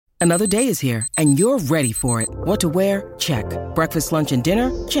Another day is here, and you're ready for it. What to wear? Check. Breakfast, lunch, and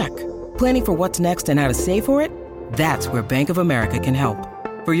dinner? Check. Planning for what's next and how to save for it? That's where Bank of America can help.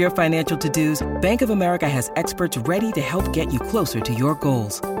 For your financial to-dos, Bank of America has experts ready to help get you closer to your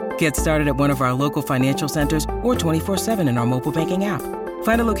goals. Get started at one of our local financial centers or 24/7 in our mobile banking app.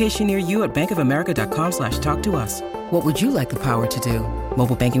 Find a location near you at bankofamerica.com/talktous. What would you like the power to do?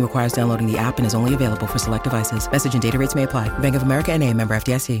 Mobile banking requires downloading the app and is only available for select devices. Message and data rates may apply. Bank of America NA, member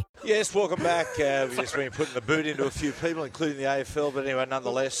FDIC. Yes, welcome back. We've just been putting the boot into a few people, including the AFL, but anyway,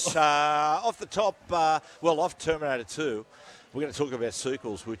 nonetheless, off the top, off Terminator 2, we're going to talk about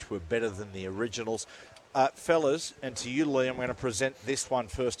sequels, which were better than the originals. Fellas, and to you, Liam, I'm going to present this one,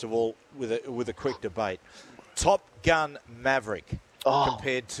 first of all, with a quick debate. Top Gun Maverick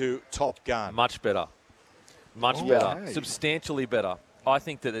compared to Top Gun. Much better. Much better. Hey. Substantially better. I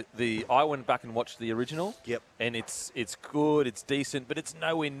think that I went back and watched the original. Yep. And it's good, it's decent, but it's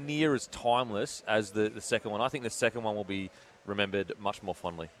nowhere near as timeless as the second one. I think the second one will be remembered much more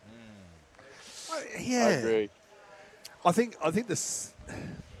fondly. Yeah. I agree. I think this.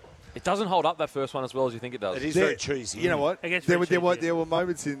 It doesn't hold up that first one as well as you think it does. It is very cheesy. You know what? There were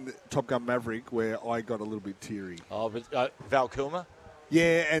moments in Top Gun Maverick where I got a little bit teary. Oh, but Val Kilmer?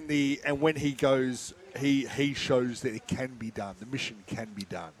 Yeah, and when he goes, he shows that it can be done. The mission can be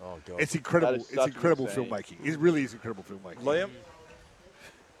done. Oh God, it's incredible. It's incredible insane. filmmaking. It really is incredible filmmaking. Liam?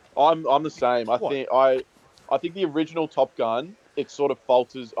 I'm the same. I think the original Top Gun, it sort of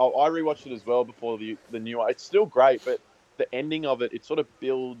falters. I rewatched it as well before the new one. It's still great, but the ending of it sort of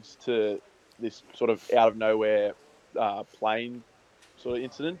builds to this sort of out of nowhere plane sort of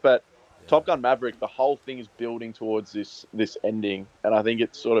incident. But Top Gun Maverick, the whole thing is building towards this ending, and I think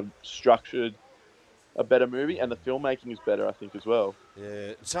it's sort of structured a better movie, and the filmmaking is better, I think, as well.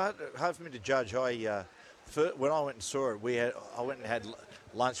 Yeah, it's hard for me to judge. When I went and saw it, I went and had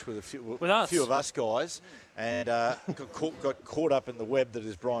lunch with a few of us guys, and got caught up in the web that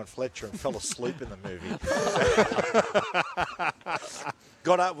is Brian Fletcher and fell asleep in the movie.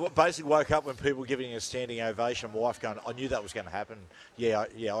 Got up, basically woke up when people were giving a standing ovation. My wife going, I knew that was going to happen. I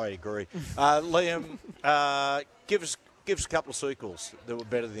agree. Liam, give us a couple of sequels that were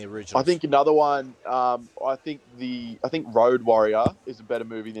better than the original. I think another one. I think Road Warrior is a better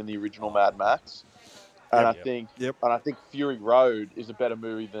movie than the original Mad Max, and I think Fury Road is a better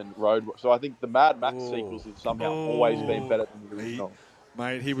movie than Road. So I think the Mad Max sequels have somehow always been better than the original.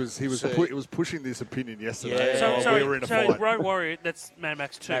 Mate, he was pushing this opinion yesterday. Yeah. We were in a fight. Road Warrior, that's Mad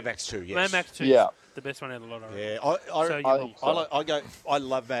Max 2. Mad Max 2, yes. Mad Max 2 Yeah. is the best one out of the lot. I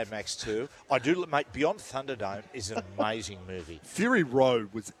love Mad Max 2. I do, mate. Beyond Thunderdome is an amazing movie. Fury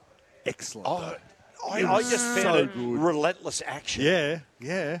Road was excellent. I just found it relentless action.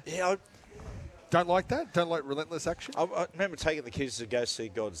 Yeah. Don't like that? Don't like relentless action? I remember taking the kids to go see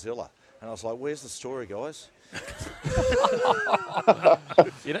Godzilla, and I was like, "Where's the story, guys?"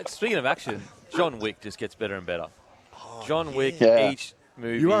 Speaking of action, John Wick just gets better and better. John Wick, each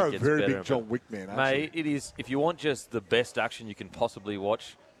movie You are a gets very better big and John better. Wick man, aren't Mate, it is. If you want just the best action you can possibly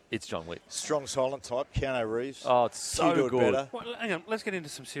watch, it's John Wick. Strong, silent type, Keanu Reeves. Oh, it's so You do it good. better. Well, hang on, let's get into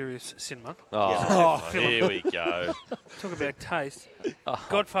some serious cinema. Here we go. Talk about taste.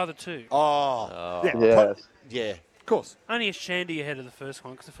 Godfather 2. Yeah. Of course. Only a shandy ahead of the first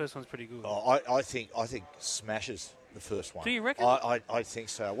one, because the first one's pretty good. I think smashes the first one. Do you reckon? I think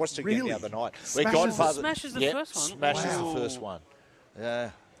so. I watched it again the other night. Smashes the first one? Smashes the first one.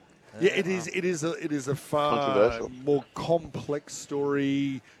 Yeah. Yeah, it is a far more complex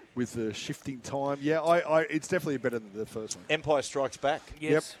story with a shifting time. Yeah, it's definitely better than the first one. Empire Strikes Back.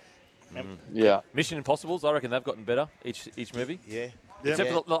 Yes. Yeah. Mission Impossibles, I reckon they've gotten better each movie. Yeah.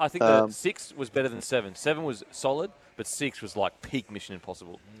 Except for I think that 6 was better than 7. 7 was solid, but 6 was like peak Mission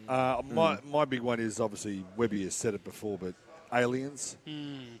Impossible. My big one is obviously Webby has said it before, but Aliens.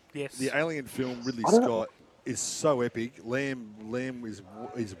 Yes. The Alien film, Ridley Scott, is so epic. Liam is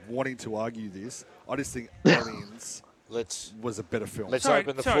wanting to argue this. I just think Aliens was a better film. Let's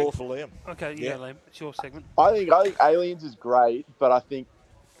open the floor for Liam. Okay, you go, Liam. It's your segment. I think Aliens is great, but I think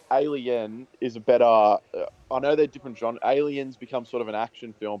Alien is a better. I know they're different genres. Aliens become sort of an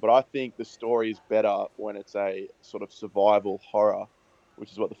action film, but I think the story is better when it's a sort of survival horror,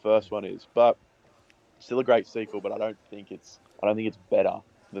 which is what the first one is. But still a great sequel, but I don't think it's better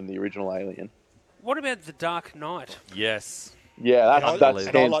than the original Alien. What about The Dark Knight? Yes. Yeah, that's hands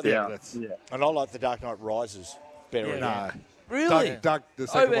down. down. And I like The Dark Knight Rises better. No. Really? The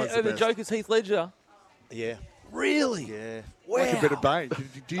second one's the over best. Joker's Heath Ledger? Yeah. Really? Yeah. Like a bit of Bane.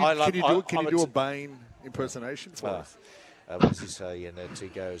 Can you do a Bane impersonation for us? What does he say? And he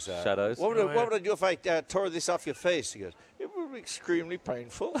goes, Shadows. What would I do if I tore this off your face? He goes, be extremely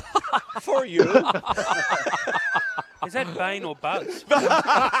painful for you. Is that Bane or Bugs?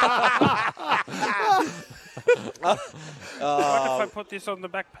 What if I put this on the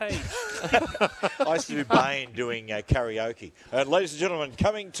back page? I used to do Bane doing karaoke. Ladies and gentlemen,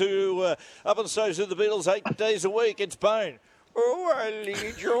 coming to up on stage with the Beatles 8 days a week, it's Bane. Oh, I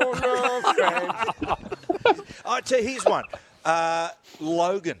need your love, friend. I tell you, here's one.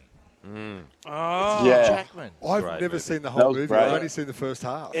 Logan. Oh, Yeah. Jackman. I've Great never movie. seen the That whole was movie. great. I've only seen the first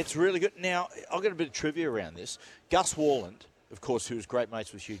half. It's really good. Now, I've got a bit of trivia around this. Gus Worland, of course, who was great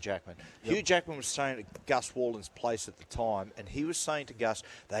mates with Hugh Jackman. Hugh Jackman was staying at Gus Worland's place at the time, and he was saying to Gus,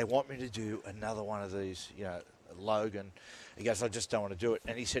 they want me to do another one of these, Logan. He goes, I just don't want to do it.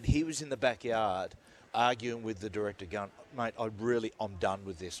 And he said he was in the backyard arguing with the director, going, mate, I'm done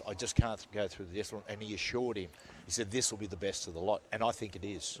with this. I just can't go through this one. And he assured him, he said, this will be the best of the lot. And I think it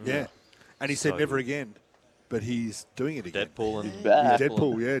is. Yeah. And he said So never good. again, but he's doing it again. Deadpool and back.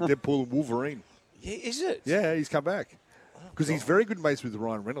 Deadpool and Wolverine. Yeah, is it? Yeah, he's come back. Because he's very good mates with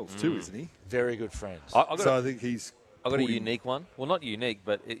Ryan Reynolds too, isn't he? Very good friends. I So I think he's. got a pulled him- unique one. Well, not unique,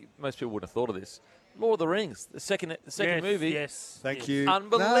 but most people wouldn't have thought of this. Lord of the Rings, the second yes, movie. Yes. Thank yes. you.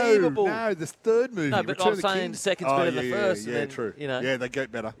 Unbelievable. No, the third movie. No, but Return I'm of the saying King. the second's better than the first, Yeah, and then, true. you know. Yeah, they get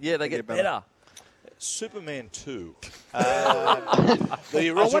better. Yeah, they get better. Superman 2. The Oh, wait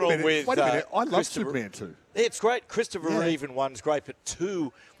a original minute. with Wait a minute. I love Christopher- Superman too. It's great. Christopher Yeah. Reeve in one's great, but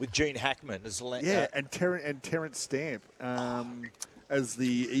 2 with Gene Hackman as Yeah, and Terrence Stamp as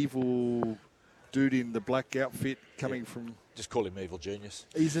the evil dude in the black outfit coming from. just call him Evil Genius.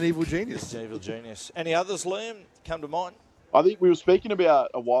 He's an evil genius. He's an Evil Genius. Any others, Liam, come to mind? I think we were speaking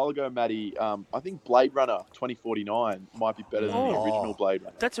about a while ago, Matty. I think Blade Runner 2049 might be better than the original Blade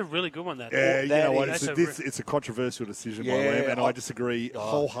Runner. That's a really good one, that. Yeah, you That know what? is- It's a controversial decision by Yeah, Lamb, and I disagree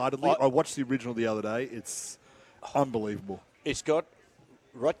wholeheartedly. I watched the original the other day. It's unbelievable. It's got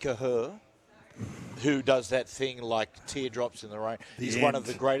Rutger Hauer, who does that thing like Teardrops in the Rain. He's one of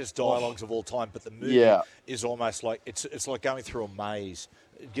end. the greatest dialogues of all time, but the movie Yeah. is almost like it's like going through a maze.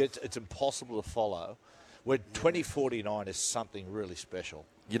 It's impossible to follow. Where 2049 is something really special.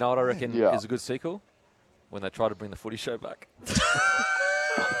 You know what I reckon Yeah. is a good sequel? When they try to bring the footy show back.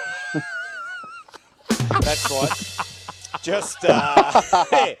 That's right. Just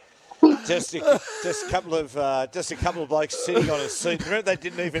a couple of blokes sitting on a seat. Remember, they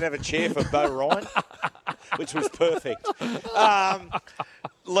didn't even have a chair for Bo Ryan, which was perfect.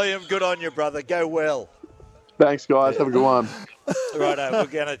 Liam, good on you, brother. Go well. Thanks, guys. Have a good one. Righto, we're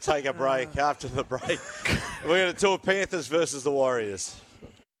going to take a break. After the break, we're going to talk Panthers versus the Warriors.